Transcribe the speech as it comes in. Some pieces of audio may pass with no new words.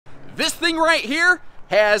This thing right here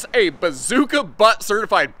has a bazooka butt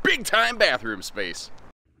certified big time bathroom space.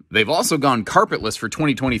 They've also gone carpetless for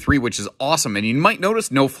 2023, which is awesome. And you might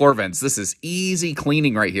notice no floor vents. This is easy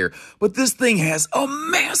cleaning right here. But this thing has a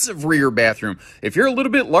massive rear bathroom. If you're a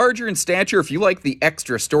little bit larger in stature, if you like the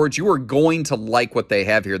extra storage, you are going to like what they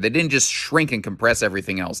have here. They didn't just shrink and compress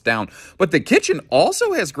everything else down. But the kitchen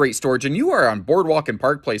also has great storage, and you are on Boardwalk and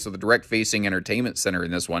Park Place with a direct-facing entertainment center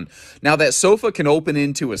in this one. Now, that sofa can open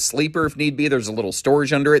into a sleeper if need be. There's a little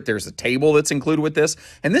storage under it. There's a table that's included with this.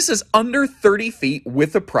 And this is under 30 feet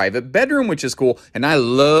with a private bedroom, which is cool. And I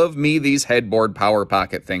love me these headboard power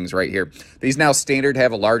pocket things right here. These now standard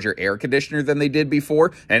have a larger air conditioner than they did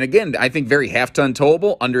before. And again, I think very half-ton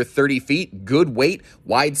towable, under 30 feet, good weight,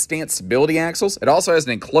 wide stance stability axles. It also has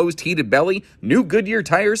an enclosed heated belly, new Goodyear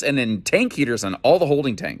tires, and then tank heaters on all the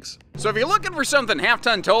holding tanks. So if you're looking for something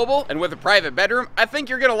half-ton towable and with a private bedroom, I think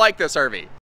you're going to like this RV.